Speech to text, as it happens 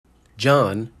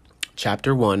John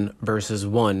chapter 1, verses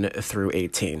 1 through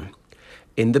 18.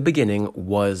 In the beginning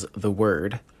was the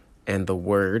Word, and the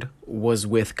Word was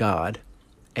with God,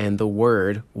 and the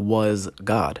Word was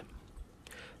God.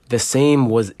 The same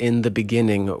was in the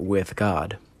beginning with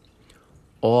God.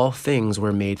 All things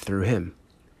were made through him.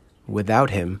 Without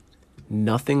him,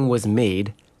 nothing was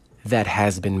made that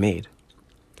has been made.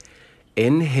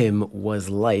 In him was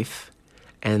life,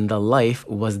 and the life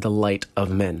was the light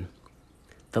of men.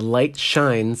 The light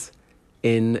shines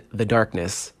in the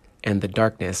darkness, and the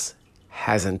darkness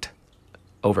hasn't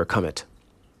overcome it.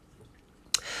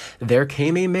 There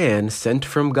came a man sent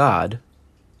from God,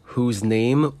 whose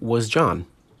name was John.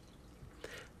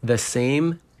 The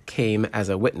same came as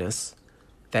a witness,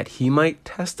 that he might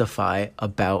testify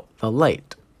about the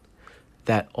light,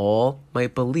 that all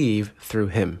might believe through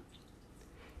him.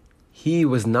 He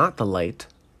was not the light,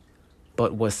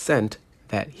 but was sent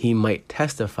that he might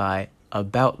testify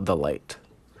about the light.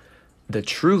 The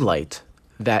true light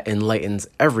that enlightens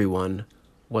everyone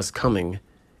was coming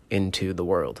into the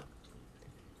world.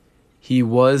 He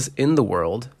was in the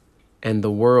world, and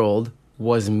the world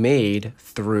was made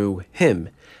through him,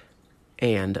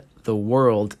 and the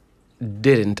world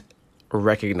didn't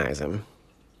recognize him.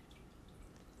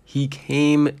 He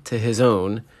came to his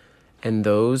own, and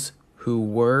those who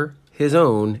were his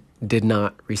own did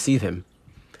not receive him.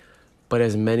 But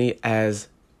as many as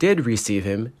did receive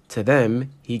him, to them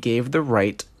he gave the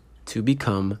right to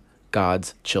become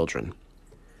God's children,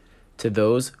 to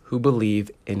those who believe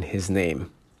in his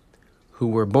name, who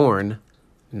were born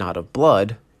not of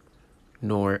blood,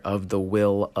 nor of the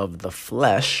will of the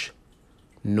flesh,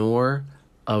 nor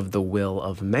of the will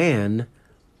of man,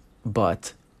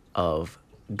 but of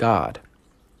God.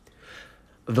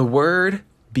 The Word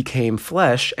became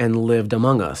flesh and lived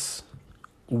among us.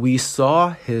 We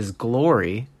saw his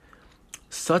glory,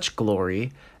 such glory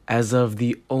as of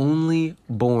the only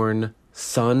born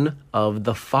Son of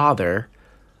the Father,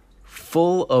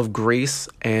 full of grace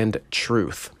and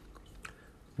truth.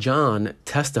 John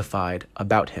testified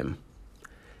about him.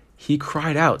 He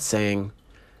cried out, saying,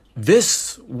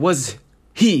 "This was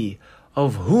he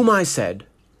of whom I said,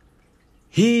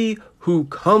 'He who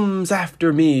comes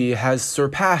after me has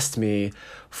surpassed me,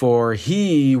 for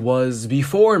he was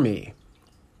before me.'"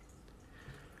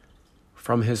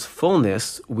 From his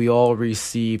fullness we all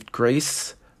received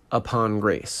grace upon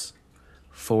grace.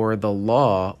 For the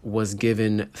law was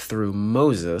given through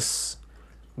Moses,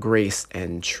 grace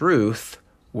and truth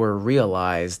were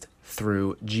realized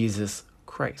through Jesus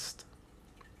Christ.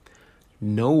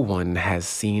 No one has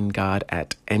seen God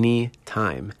at any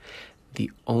time. The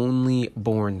only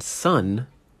born Son,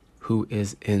 who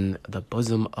is in the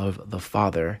bosom of the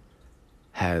Father,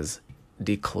 has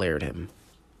declared him.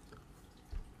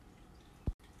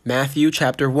 Matthew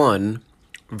chapter 1,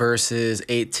 verses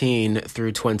 18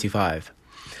 through 25.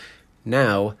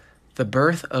 Now, the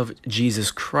birth of Jesus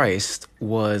Christ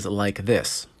was like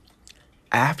this.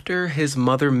 After his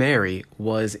mother Mary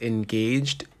was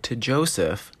engaged to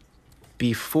Joseph,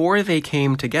 before they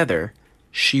came together,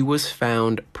 she was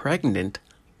found pregnant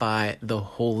by the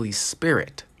Holy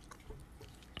Spirit.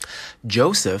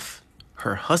 Joseph,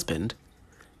 her husband,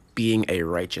 being a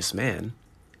righteous man,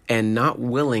 and not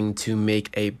willing to make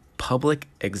a public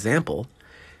example,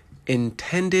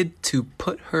 intended to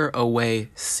put her away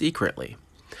secretly.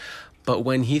 But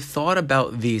when he thought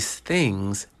about these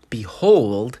things,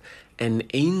 behold, an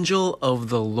angel of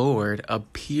the Lord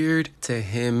appeared to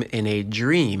him in a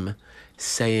dream,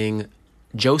 saying,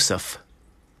 "Joseph,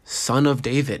 son of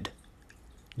David,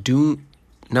 do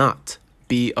not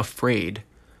be afraid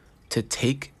to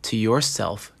take to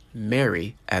yourself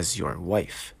Mary as your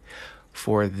wife,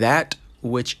 for that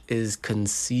which is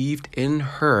conceived in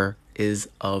her is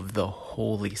of the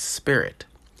Holy Spirit.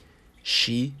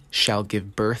 She shall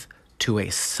give birth to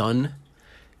a son.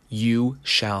 You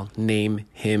shall name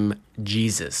him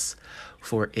Jesus,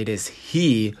 for it is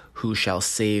he who shall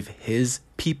save his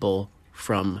people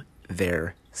from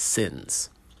their sins."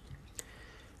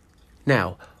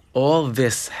 Now, all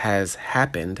this has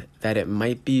happened that it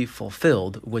might be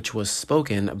fulfilled, which was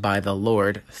spoken by the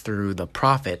Lord through the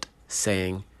prophet,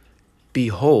 saying,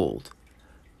 "Behold,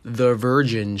 the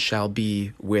virgin shall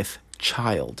be with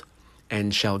child,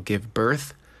 and shall give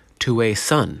birth to a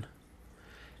son.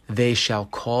 They shall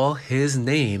call his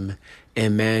name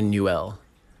Emmanuel,"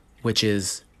 which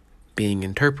is, being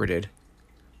interpreted,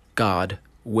 God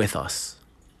with us.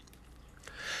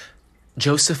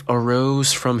 Joseph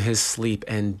arose from his sleep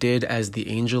and did as the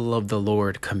angel of the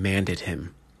Lord commanded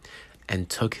him, and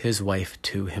took his wife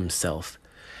to himself,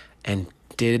 and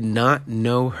did not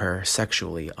know her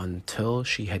sexually until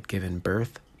she had given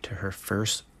birth to her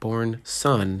firstborn firstborn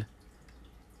son,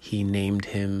 he named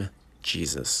him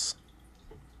Jesus.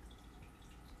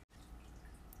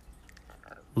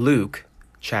 Luke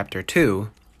chapter 2,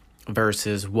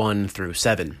 verses 1 through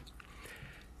 7.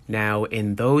 Now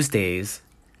in those days,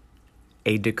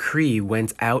 a decree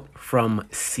went out from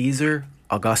Caesar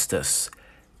Augustus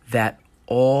that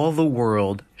all the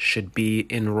world should be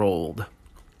enrolled.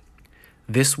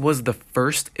 This was the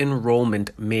first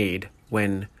enrollment made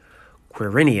when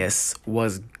Quirinius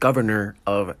was governor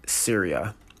of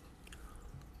Syria.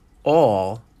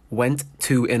 All went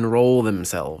to enroll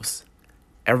themselves,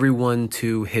 everyone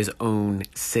to his own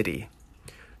city.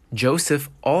 Joseph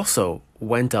also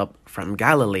went up from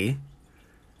Galilee,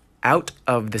 out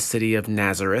of the city of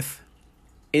Nazareth,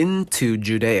 into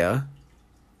Judea,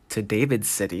 to David's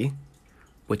city,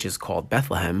 which is called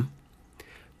Bethlehem,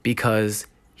 because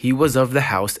he was of the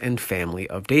house and family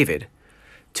of David,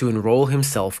 to enroll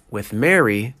himself with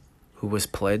Mary, who was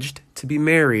pledged to be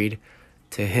married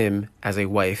to him as a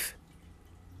wife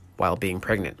while being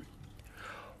pregnant.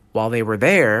 While they were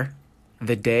there,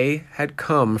 the day had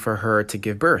come for her to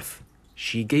give birth.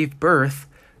 She gave birth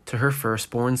to her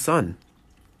firstborn son.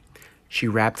 She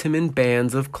wrapped him in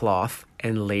bands of cloth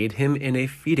and laid him in a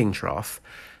feeding trough,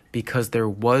 because there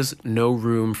was no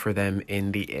room for them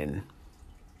in the inn.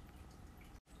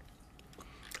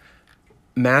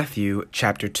 Matthew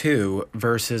chapter 2,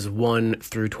 verses 1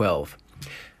 through 12.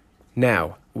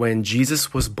 Now, when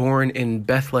Jesus was born in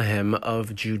Bethlehem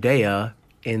of Judea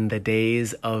in the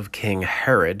days of King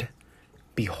Herod,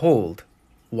 behold,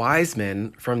 wise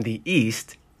men from the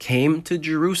east came to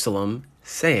Jerusalem,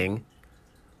 saying,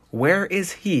 "Where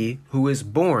is he who is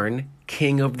born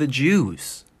King of the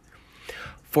Jews?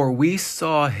 For we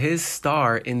saw his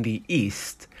star in the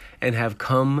east and have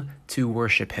come to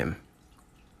worship him."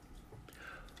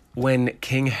 When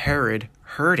King Herod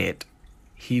heard it,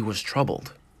 he was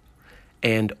troubled,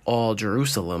 and all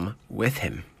Jerusalem with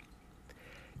him.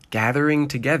 Gathering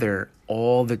together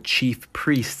all the chief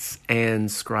priests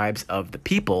and scribes of the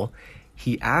people,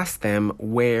 he asked them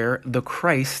where the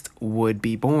Christ would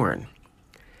be born.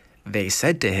 They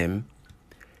said to him,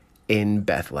 "In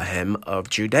Bethlehem of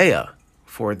Judea,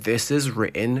 for this is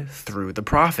written through the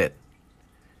prophet.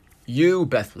 You,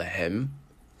 Bethlehem,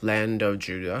 land of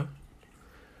Judah,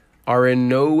 are in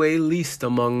no way least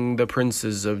among the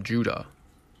princes of Judah.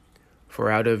 For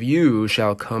out of you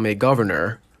shall come a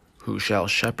governor who shall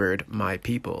shepherd my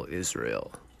people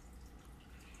Israel."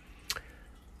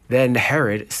 Then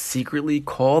Herod secretly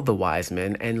called the wise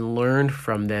men and learned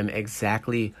from them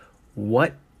exactly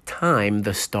what time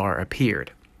the star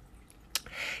appeared.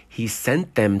 He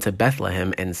sent them to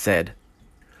Bethlehem and said,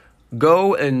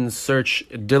 "Go and search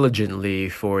diligently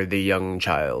for the young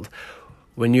child.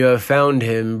 When you have found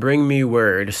him, bring me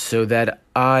word so that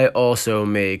I also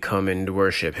may come and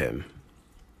worship him."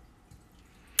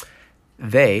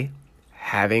 They,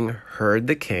 having heard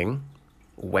the king,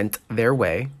 went their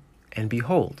way, and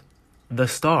behold, the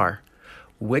star,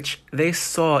 which they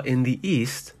saw in the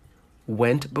east,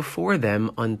 went before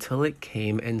them until it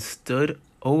came and stood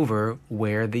over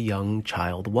where the young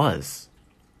child was.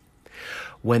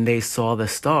 When they saw the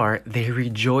star, they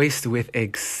rejoiced with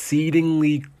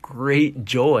exceedingly great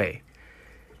joy.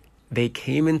 They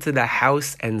came into the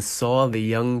house and saw the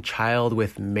young child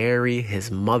with Mary, his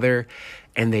mother,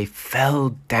 and they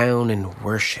fell down and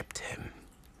worshipped him.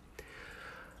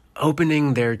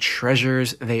 Opening their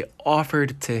treasures, they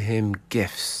offered to him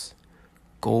gifts,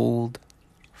 gold,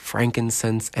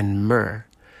 frankincense, and myrrh.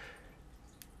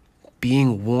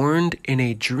 Being warned in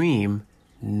a dream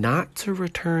not to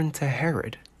return to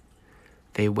Herod,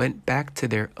 they went back to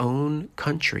their own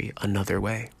country another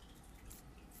way.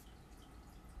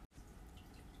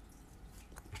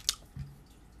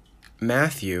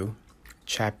 Matthew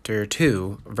chapter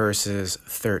 2, verses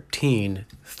 13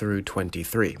 through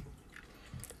 23.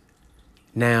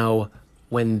 Now,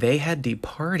 when they had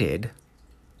departed,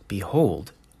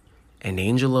 behold, an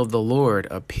angel of the Lord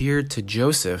appeared to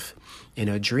Joseph in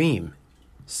a dream,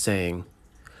 saying,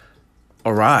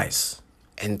 "Arise,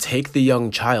 and take the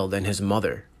young child and his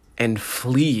mother, and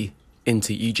flee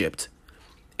into Egypt,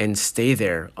 and stay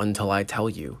there until I tell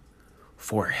you,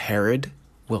 for Herod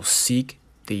will seek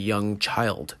the young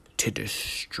child to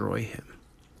destroy him."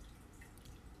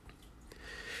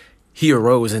 He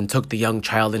arose and took the young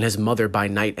child and his mother by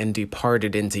night and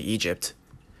departed into Egypt,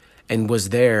 and was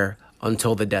there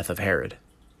until the death of Herod,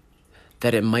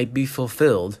 that it might be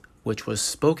fulfilled which was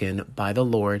spoken by the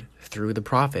Lord through the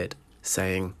prophet,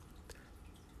 saying,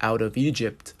 "Out of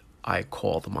Egypt I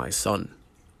called my son."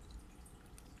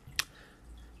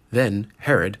 Then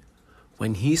Herod,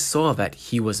 when he saw that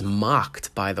he was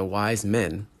mocked by the wise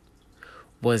men,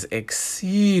 was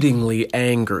exceedingly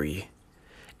angry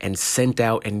and sent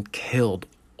out and killed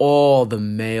all the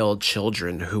male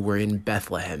children who were in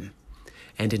Bethlehem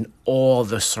and in all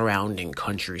the surrounding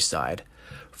countryside,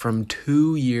 from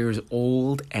 2 years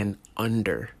old and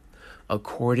under,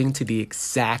 according to the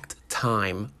exact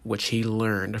time which he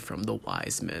learned from the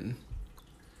wise men.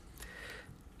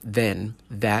 Then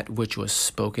that which was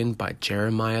spoken by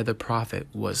Jeremiah the prophet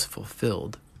was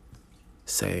fulfilled,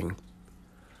 saying,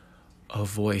 "A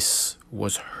voice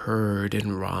was heard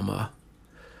in Ramah,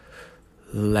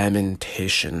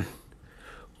 lamentation,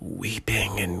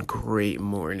 weeping and great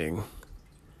mourning,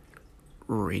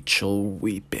 Rachel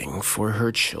weeping for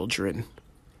her children.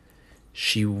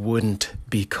 She wouldn't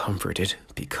be comforted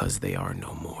because they are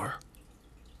no more."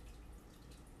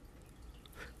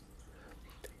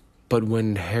 But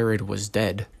when Herod was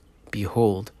dead,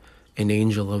 behold, an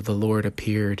angel of the Lord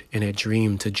appeared in a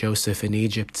dream to Joseph in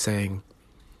Egypt, saying,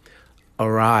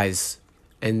 "Arise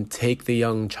and take the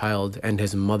young child and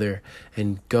his mother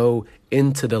and go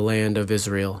into the land of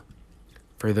Israel,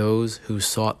 for those who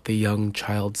sought the young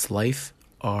child's life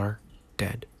are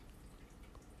dead."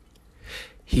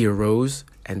 He arose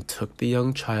and took the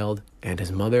young child and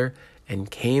his mother and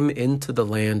came into the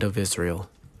land of Israel.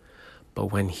 But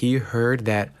when he heard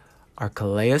that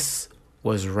Archelaus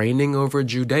was reigning over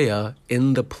Judea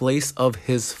in the place of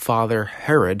his father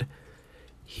Herod,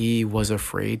 he was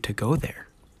afraid to go there.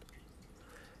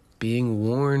 Being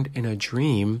warned in a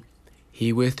dream,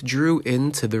 he withdrew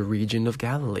into the region of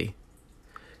Galilee,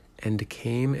 and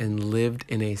came and lived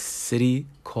in a city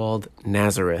called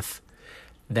Nazareth,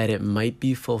 that it might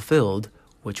be fulfilled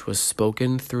which was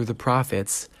spoken through the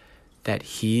prophets, that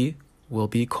he will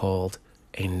be called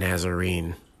a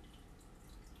Nazarene.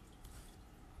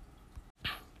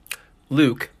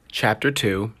 Luke chapter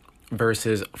 2,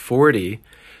 verses 40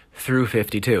 through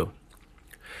 52.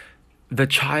 The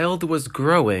child was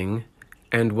growing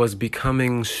and was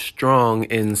becoming strong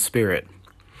in spirit,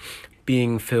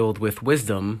 being filled with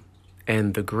wisdom,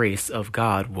 and the grace of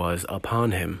God was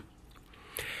upon him.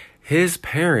 His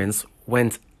parents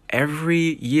went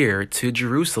every year to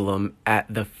Jerusalem at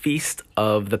the feast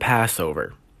of the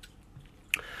Passover.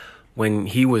 When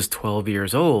he was 12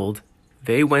 years old,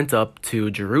 they went up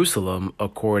to Jerusalem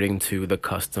according to the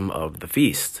custom of the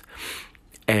feast.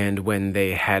 And when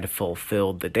they had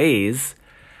fulfilled the days,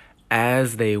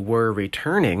 as they were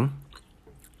returning,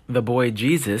 the boy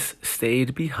Jesus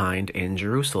stayed behind in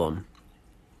Jerusalem.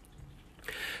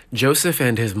 Joseph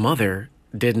and his mother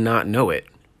did not know it,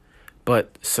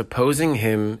 but supposing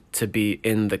him to be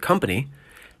in the company,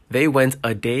 they went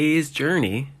a day's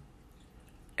journey,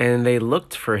 and they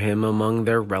looked for him among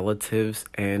their relatives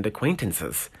and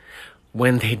acquaintances.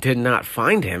 When they did not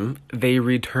find him, they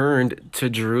returned to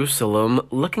Jerusalem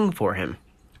looking for him.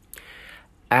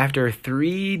 After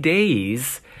 3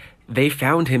 days, they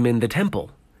found him in the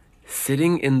temple,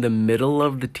 sitting in the middle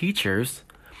of the teachers,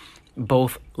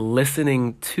 both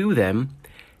listening to them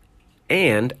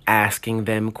and asking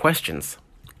them questions.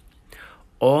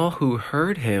 All who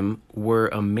heard him were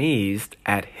amazed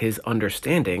at his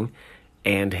understanding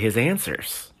and his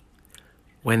answers.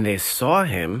 When they saw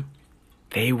him,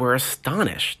 they were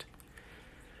astonished.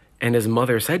 And his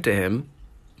mother said to him,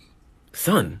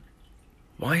 "Son,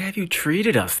 why have you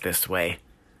treated us this way?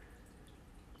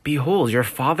 Behold, your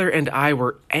father and I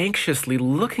were anxiously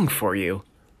looking for you."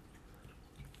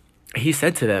 He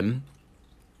said to them,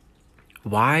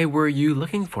 "Why were you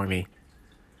looking for me?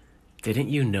 Didn't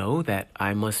you know that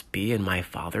I must be in my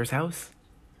father's house?"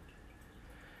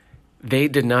 They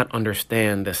did not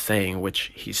understand the saying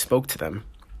which he spoke to them.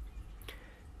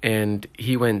 And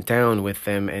he went down with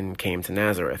them and came to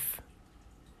Nazareth.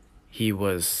 He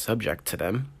was subject to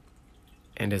them,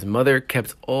 and his mother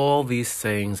kept all these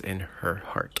sayings in her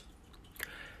heart.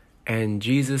 And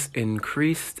Jesus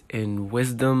increased in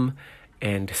wisdom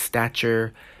and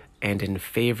stature and in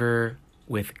favor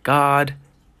with God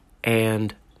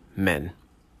and men.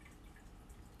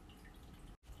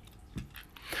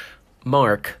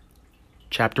 Mark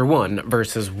chapter 1,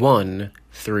 verses 1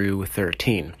 through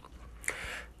 13.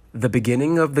 The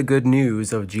beginning of the good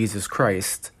news of Jesus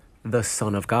Christ, the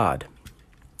Son of God.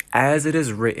 As it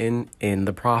is written in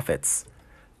the prophets,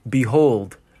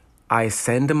 "Behold, I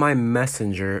send my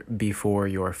messenger before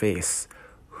your face,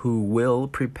 who will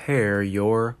prepare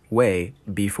your way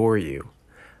before you.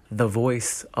 The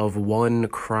voice of one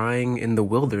crying in the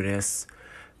wilderness,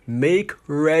 'Make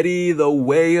ready the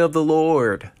way of the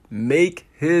Lord, make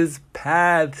his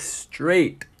path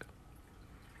straight.'"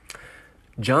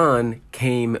 John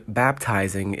came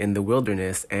baptizing in the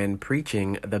wilderness and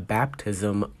preaching the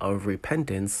baptism of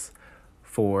repentance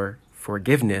for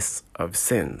forgiveness of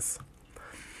sins.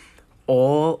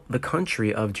 all the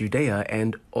country of Judea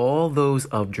and all those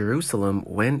of Jerusalem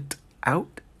went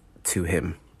out to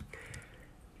him.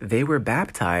 They were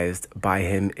baptized by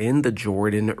him in the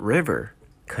Jordan River,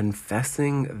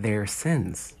 confessing their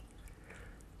sins.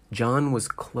 John was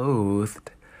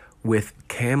clothed with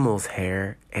camel's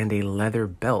hair and a leather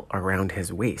belt around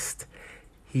his waist.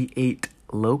 He ate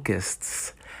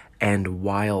locusts and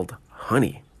wild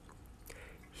honey.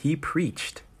 He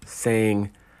preached, saying,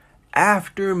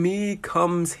 "After me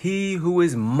comes he who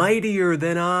is mightier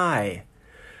than I,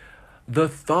 the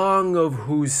thong of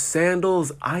whose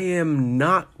sandals I am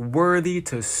not worthy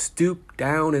to stoop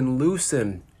down and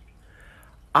loosen.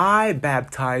 I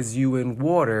baptize you in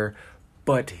water,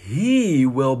 but he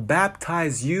will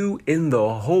baptize you in the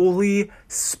Holy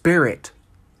Spirit."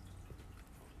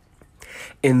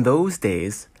 In those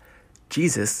days,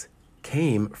 Jesus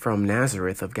came from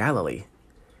Nazareth of Galilee,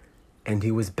 and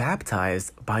he was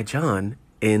baptized by John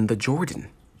in the Jordan.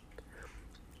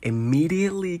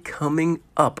 Immediately coming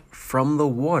up from the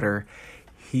water,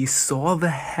 he saw the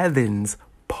heavens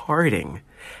parting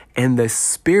and the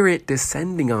Spirit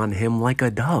descending on him like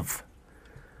a dove.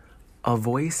 A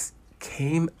voice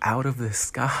came out of the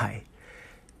sky,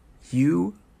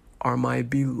 "You are my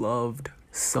beloved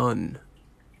Son,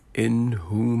 in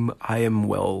whom I am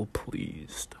well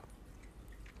pleased."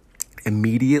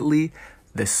 Immediately,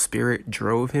 the Spirit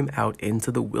drove him out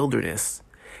into the wilderness,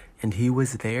 and he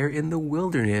was there in the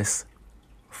wilderness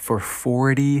for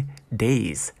 40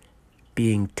 days,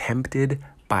 being tempted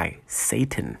by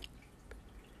Satan.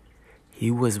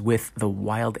 He was with the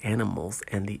wild animals,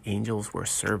 and the angels were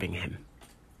serving him.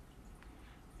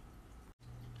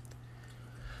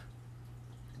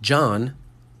 John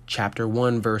chapter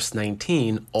 1, verse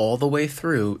 19, all the way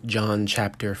through John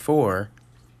chapter 4,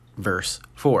 verse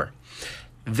 4.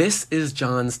 This is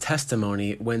John's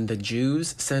testimony when the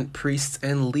Jews sent priests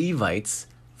and Levites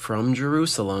from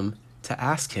Jerusalem to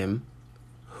ask him,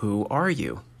 "Who are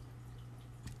you?"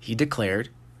 He declared,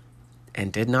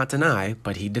 and did not deny,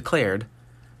 but he declared,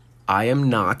 "I am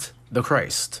not the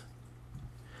Christ."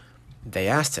 They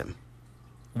asked him,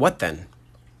 "What then?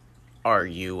 Are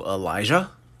you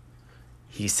Elijah?"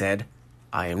 He said,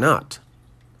 "I am not."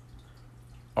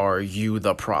 "Are you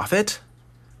the prophet?"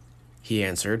 He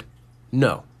answered,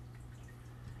 "No."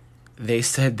 They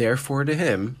said therefore to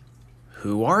him,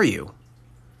 "Who are you?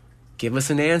 Give us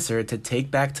an answer to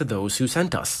take back to those who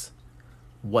sent us.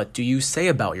 What do you say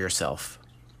about yourself?"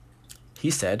 He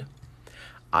said,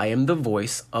 "I am the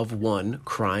voice of one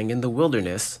crying in the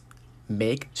wilderness,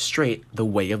 'Make straight the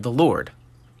way of the Lord,'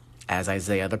 as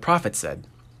Isaiah the prophet said."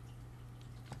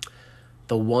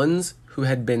 The ones who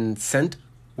had been sent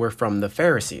were from the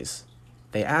Pharisees.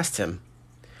 They asked him,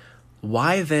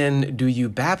 "Why then do you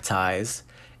baptize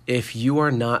if you are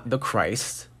not the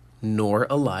Christ, nor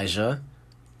Elijah,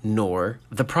 nor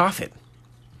the prophet?"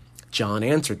 John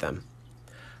answered them,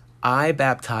 "I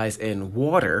baptize in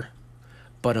water,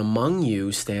 but among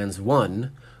you stands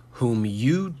one whom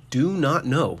you do not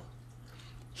know.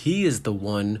 He is the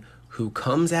one who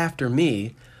comes after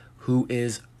me, who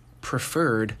is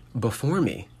preferred before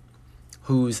me,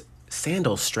 whose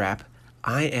sandal strap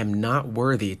I am not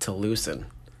worthy to loosen."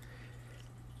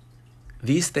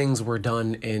 These things were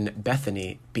done in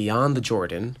Bethany beyond the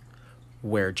Jordan,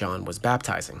 where John was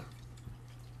baptizing.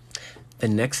 The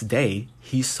next day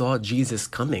he saw Jesus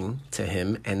coming to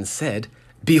him and said,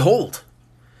 "Behold,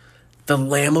 the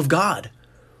Lamb of God,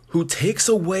 who takes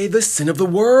away the sin of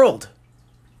the world.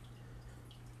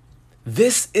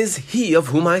 This is he of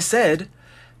whom I said,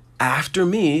 'After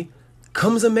me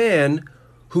comes a man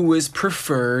who is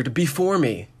preferred before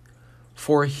me,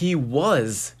 for he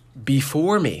was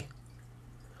before me.'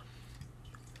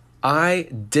 I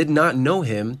did not know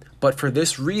him, but for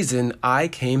this reason I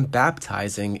came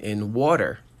baptizing in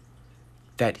water,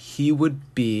 that he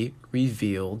would be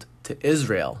revealed to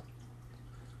Israel."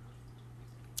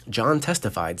 John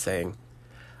testified, saying,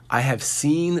 "I have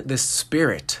seen the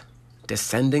Spirit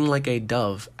descending like a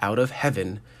dove out of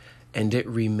heaven, and it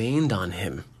remained on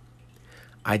him.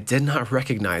 I did not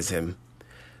recognize him,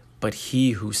 but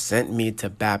he who sent me to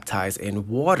baptize in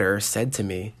water said to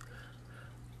me,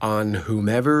 'On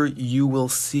whomever you will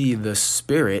see the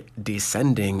Spirit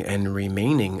descending and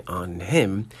remaining on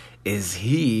him is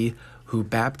he who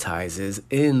baptizes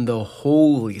in the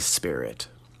Holy Spirit.'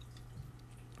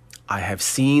 I have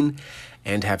seen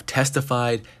and have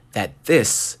testified that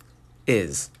this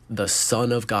is the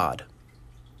Son of God."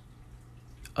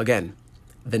 Again,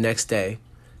 the next day,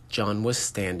 John was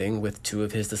standing with two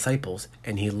of his disciples,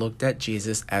 and he looked at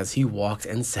Jesus as he walked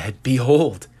and said,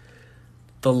 "Behold,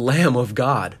 the Lamb of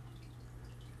God."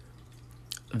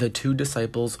 The two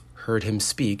disciples heard him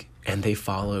speak, and they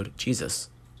followed Jesus.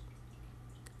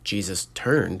 Jesus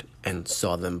turned and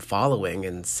saw them following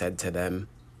and said to them,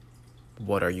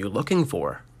 "What are you looking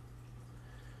for?"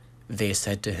 They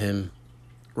said to him,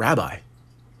 "Rabbi,"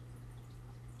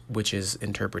 which is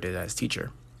interpreted as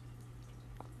teacher.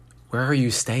 "Where are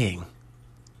you staying?"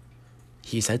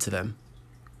 He said to them,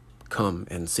 "Come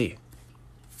and see."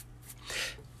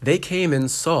 They came and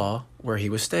saw where he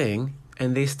was staying,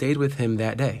 and they stayed with him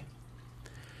that day.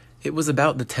 It was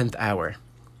about the 10th hour.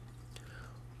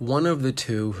 One of the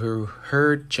two who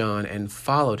heard John and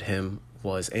followed him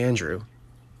was Andrew,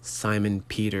 Simon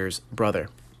Peter's brother.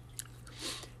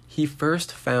 He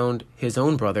first found his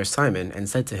own brother Simon and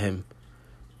said to him,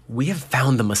 "We have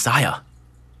found the Messiah,"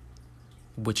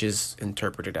 which is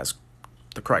interpreted as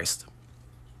the Christ.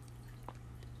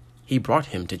 He brought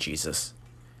him to Jesus.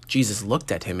 Jesus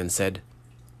looked at him and said,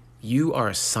 "You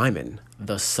are Simon,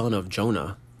 the son of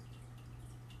Jonah.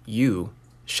 You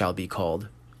shall be called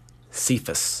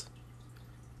Cephas,"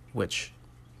 which,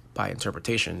 by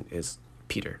interpretation, is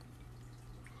Peter.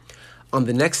 On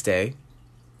the next day,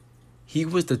 he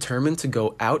was determined to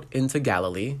go out into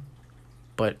Galilee,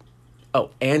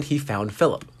 and he found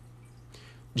Philip.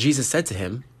 Jesus said to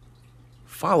him,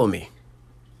 "Follow me."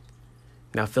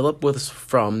 Now Philip was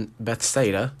from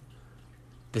Bethsaida,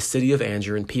 the city of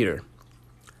Andrew and Peter.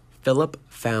 Philip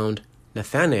found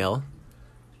Nathanael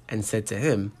and said to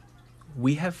him,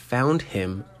 "We have found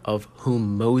him of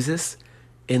whom Moses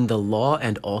in the law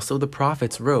and also the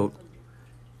prophets wrote,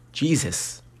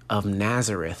 Jesus of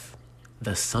Nazareth,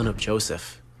 the son of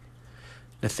Joseph."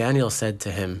 Nathanael said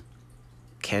to him,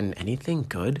 "Can anything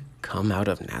good come out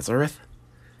of Nazareth?"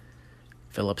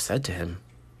 Philip said to him,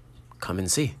 "Come and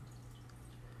see."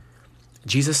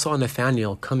 Jesus saw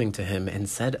Nathanael coming to him and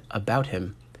said about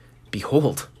him,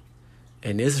 "Behold,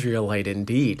 an Israelite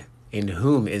indeed, in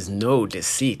whom is no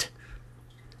deceit."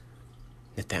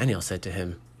 Nathanael said to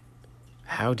him,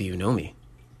 "How do you know me?"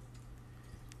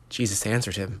 Jesus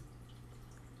answered him,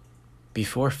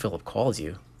 "Before Philip called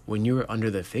you, when you were under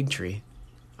the fig tree,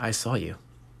 I saw you."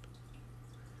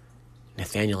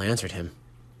 Nathanael answered him,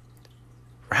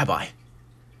 "Rabbi,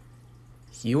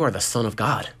 you are the Son of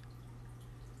God.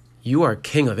 You are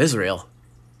King of Israel."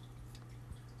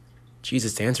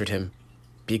 Jesus answered him,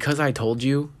 "Because I told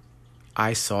you,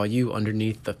 I saw you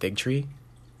underneath the fig tree,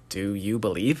 do you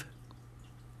believe?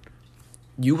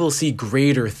 You will see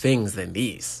greater things than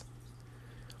these."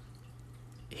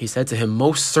 He said to him,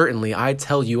 "Most certainly, I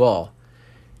tell you all,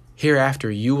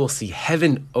 hereafter you will see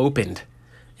heaven opened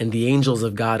and the angels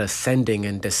of God ascending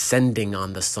and descending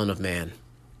on the Son of Man."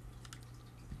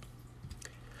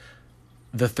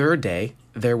 The third day,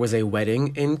 there was a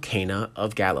wedding in Cana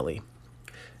of Galilee.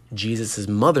 Jesus'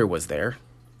 mother was there.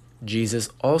 Jesus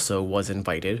also was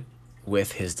invited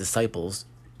with his disciples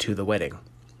to the wedding.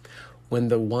 When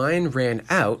the wine ran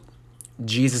out,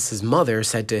 Jesus' mother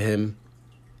said to him,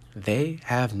 "They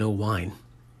have no wine."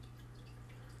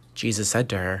 Jesus said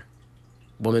to her,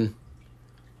 "Woman,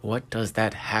 what does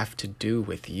that have to do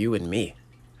with you and me?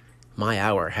 My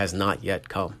hour has not yet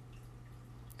come."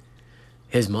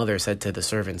 His mother said to the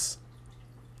servants,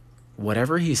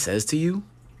 "Whatever he says to you,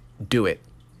 do it."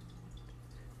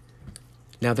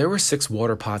 Now there were 6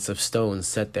 water pots of stone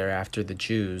set there after the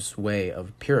Jews' way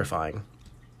of purifying,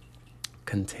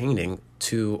 containing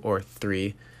 2 or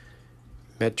 3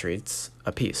 metrites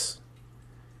apiece.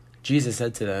 Jesus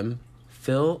said to them,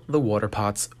 "Fill the water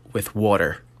pots with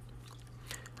water."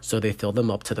 So they filled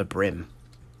them up to the brim.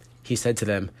 He said to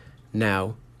them,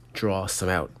 "Now draw some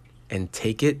out and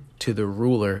take it to the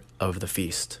ruler of the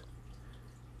feast."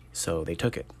 So they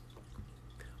took it.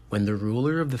 When the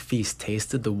ruler of the feast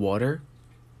tasted the water,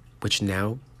 which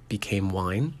now became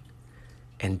wine,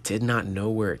 and did not know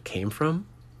where it came from,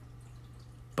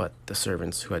 but the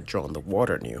servants who had drawn the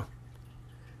water knew,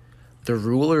 the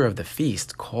ruler of the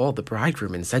feast called the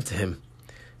bridegroom and said to him,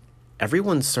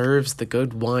 "Everyone serves the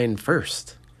good wine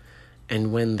first,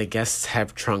 and when the guests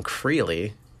have drunk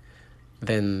freely,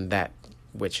 then that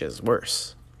which is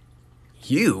worse.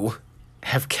 You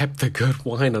have kept the good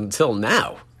wine until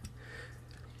now."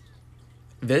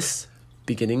 This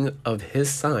beginning of his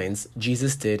signs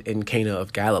Jesus did in Cana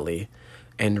of Galilee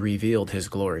and revealed his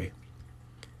glory,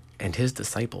 and his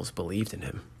disciples believed in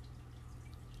him.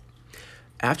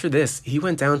 After this, he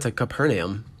went down to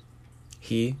Capernaum,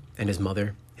 he and his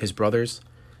mother, his brothers,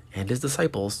 and his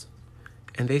disciples,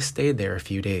 and they stayed there a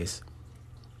few days.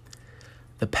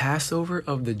 The Passover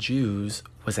of the Jews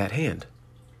was at hand,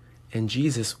 and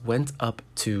Jesus went up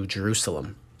to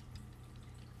Jerusalem.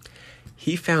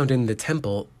 He found in the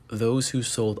temple those who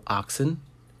sold oxen,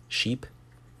 sheep,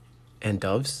 and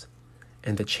doves,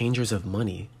 and the changers of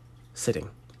money, sitting.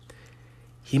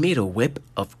 He made a whip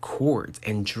of cords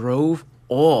and drove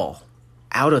all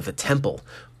out of the temple,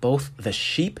 both the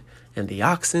sheep and the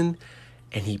oxen,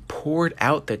 and he poured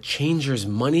out the changers'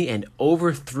 money and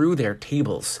overthrew their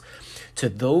tables. To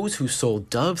those who sold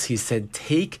doves, he said,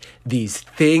 "Take these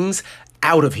things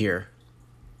out of here.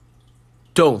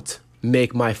 Don't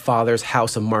make my Father's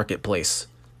house a marketplace."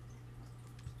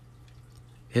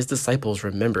 His disciples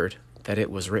remembered that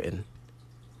it was written,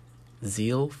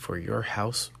 "Zeal for your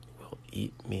house will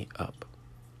eat me up."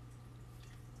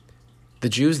 The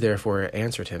Jews therefore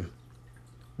answered him,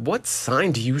 "What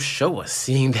sign do you show us,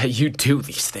 seeing that you do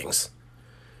these things?"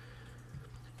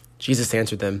 Jesus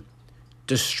answered them,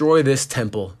 "Destroy this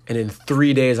temple, and in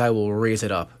 3 days I will raise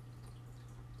it up."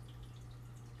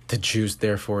 The Jews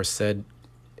therefore said,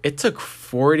 "It took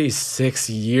 46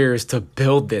 years to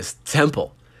build this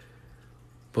temple.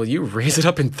 Will you raise it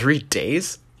up in 3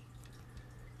 days?"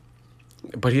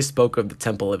 But he spoke of the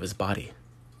temple of his body.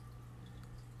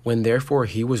 When therefore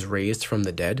he was raised from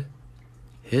the dead,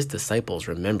 his disciples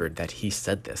remembered that he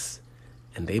said this,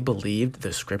 and they believed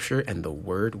the scripture and the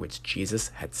word which Jesus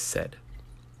had said.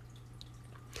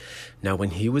 Now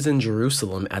when he was in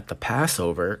Jerusalem at the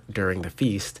Passover during the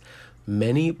feast,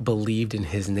 many believed in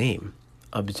his name,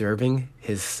 observing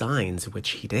his signs which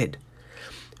he did.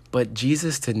 But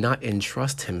Jesus did not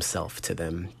entrust himself to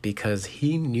them, because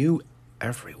he knew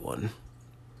everyone,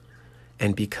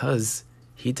 and because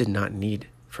he did not need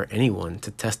for anyone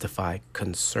to testify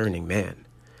concerning man,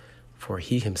 for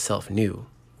he himself knew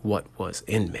what was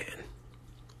in man.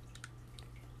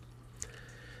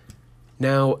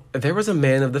 Now there was a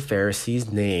man of the Pharisees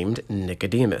named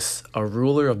Nicodemus, a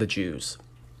ruler of the Jews.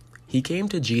 He came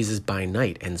to Jesus by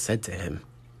night and said to him,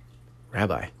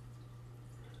 "Rabbi,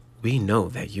 we know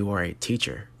that you are a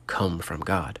teacher come from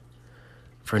God,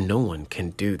 for no one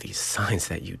can do these signs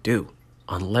that you do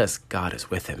unless God is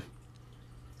with him."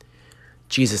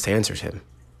 Jesus answered him,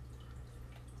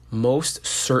 "Most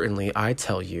certainly I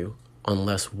tell you,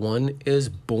 unless one is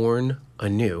born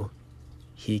anew,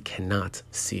 he cannot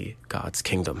see God's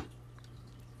kingdom."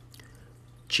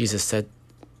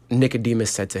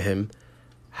 Nicodemus said to him,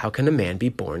 "How can a man be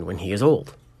born when he is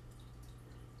old?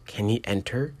 Can he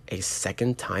enter a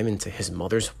second time into his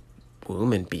mother's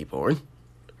womb and be born?"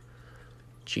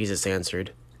 Jesus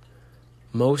answered,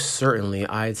 "Most certainly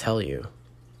I tell you,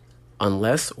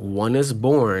 unless one is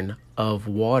born of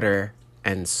water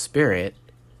and spirit,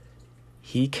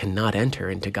 he cannot enter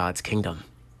into God's kingdom.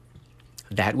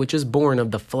 That which is born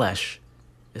of the flesh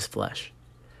is flesh.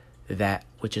 That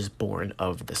which is born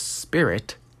of the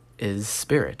spirit is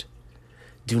spirit.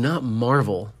 Do not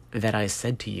marvel that I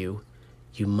said to you,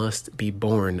 you must be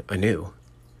born anew.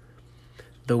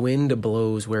 The wind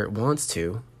blows where it wants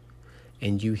to,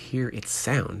 and you hear its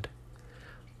sound,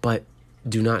 but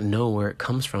do not know where it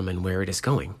comes from and where it is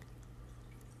going.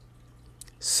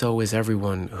 So is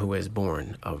everyone who is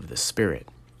born of the Spirit."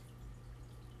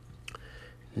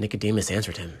 Nicodemus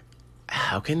answered him,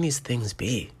 "How can these things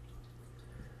be?"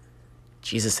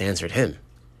 Jesus answered him,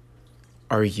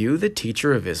 "Are you the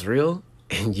teacher of Israel,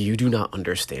 and you do not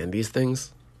understand these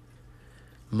things?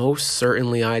 Most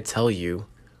certainly I tell you,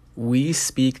 we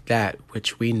speak that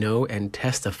which we know and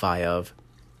testify of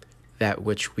that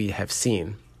which we have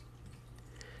seen,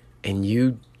 and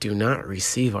you do not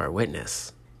receive our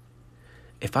witness.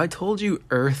 If I told you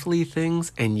earthly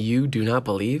things and you do not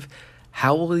believe,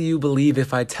 how will you believe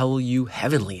if I tell you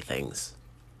heavenly things?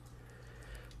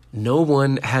 No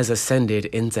one has ascended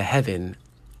into heaven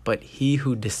but he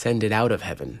who descended out of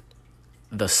heaven,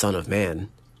 the Son of Man,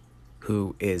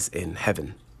 who is in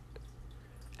heaven.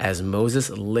 As Moses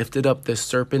lifted up the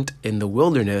serpent in the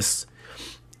wilderness,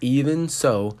 even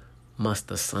so must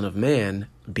the Son of Man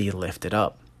be lifted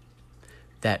up,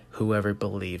 that whoever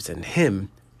believes in him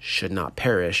should not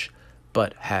perish,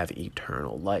 but have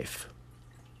eternal life.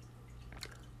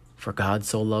 For God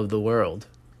so loved the world,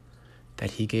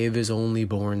 that he gave his only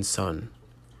born Son,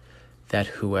 that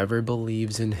whoever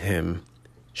believes in him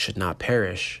should not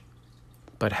perish,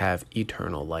 but have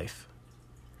eternal life.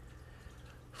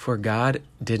 For God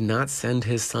did not send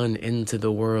his Son into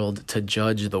the world to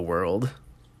judge the world,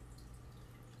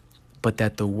 but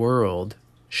that the world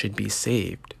should be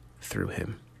saved through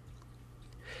him.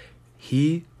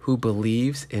 He who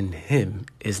believes in him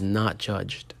is not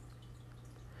judged.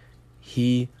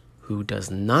 He who does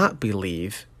not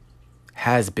believe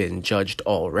has been judged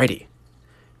already,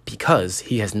 because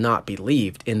he has not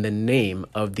believed in the name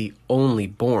of the only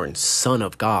born Son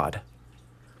of God.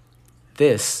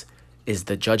 This is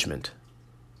the judgment,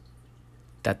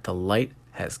 that the light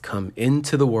has come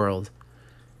into the world,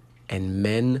 and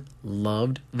men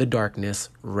loved the darkness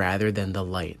rather than the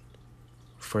light,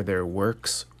 for their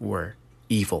works were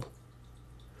evil.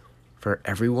 For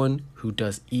everyone who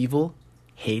does evil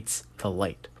hates the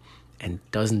light and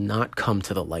does not come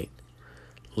to the light,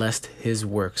 lest his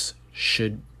works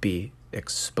should be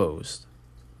exposed.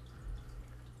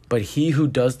 But he who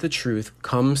does the truth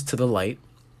comes to the light,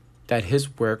 that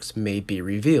his works may be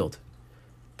revealed,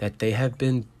 that they have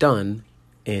been done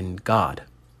in God.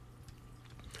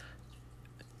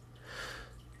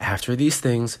 After these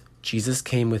things, Jesus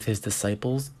came with his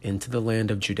disciples into the land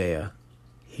of Judea.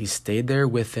 He stayed there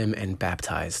with them and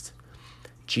baptized.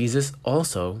 John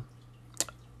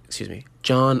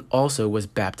also was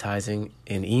baptizing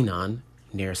in Enon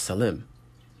near Salim,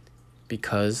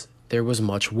 because there was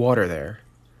much water there.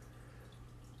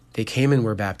 They came and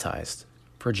were baptized,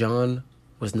 for John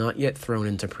was not yet thrown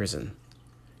into prison.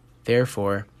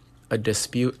 Therefore, a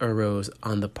dispute arose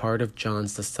on the part of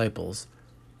John's disciples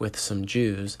with some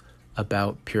Jews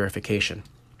about purification.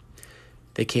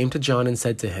 They came to John and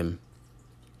said to him,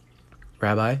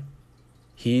 "Rabbi,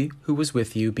 he who was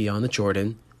with you beyond the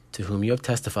Jordan, to whom you have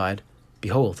testified,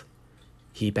 behold,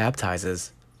 he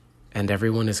baptizes, and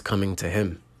everyone is coming to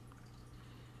him."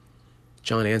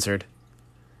 John answered,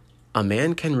 "A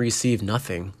man can receive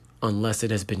nothing unless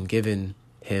it has been given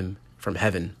him from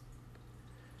heaven.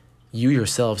 You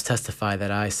yourselves testify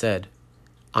that I said,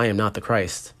 'I am not the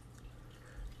Christ,'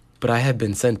 but I have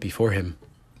been sent before him.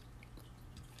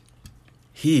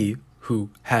 He who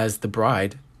has the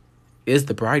bride is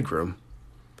the bridegroom,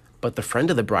 but the friend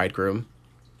of the bridegroom,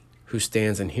 who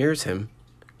stands and hears him,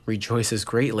 rejoices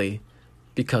greatly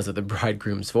because of the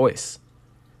bridegroom's voice.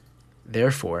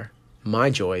 Therefore, my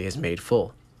joy is made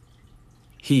full.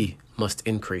 He must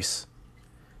increase,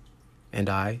 and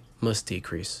I must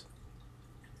decrease.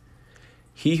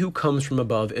 He who comes from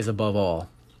above is above all.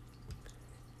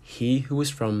 He who is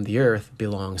from the earth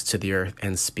belongs to the earth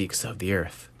and speaks of the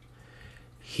earth.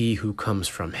 He who comes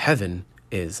from heaven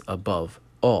is above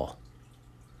all.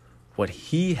 What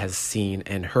he has seen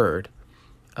and heard,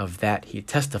 of that he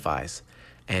testifies,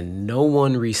 and no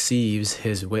one receives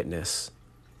his witness.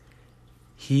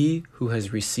 He who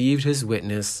has received his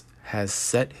witness has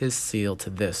set his seal to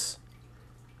this,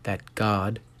 that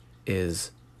God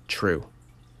is true.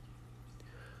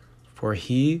 For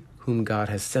he whom God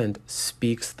has sent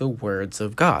speaks the words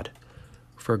of God,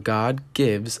 for God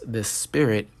gives the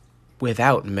Spirit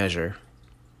without measure.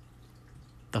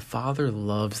 The Father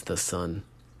loves the Son,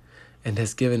 and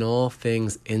has given all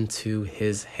things into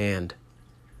his hand.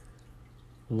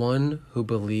 One who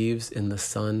believes in the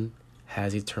Son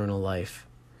has eternal life,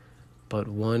 but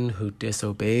one who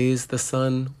disobeys the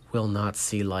Son will not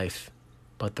see life,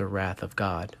 but the wrath of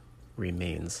God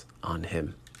remains on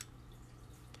him.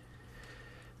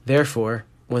 Therefore,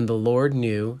 when the Lord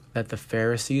knew that the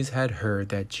Pharisees had heard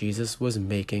that Jesus was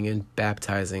making and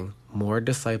baptizing more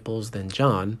disciples than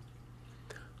John,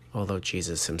 although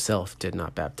Jesus himself did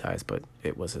not baptize, but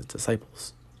it was his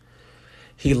disciples,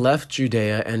 he left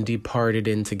Judea and departed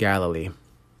into Galilee.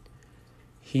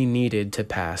 He needed to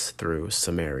pass through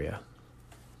Samaria.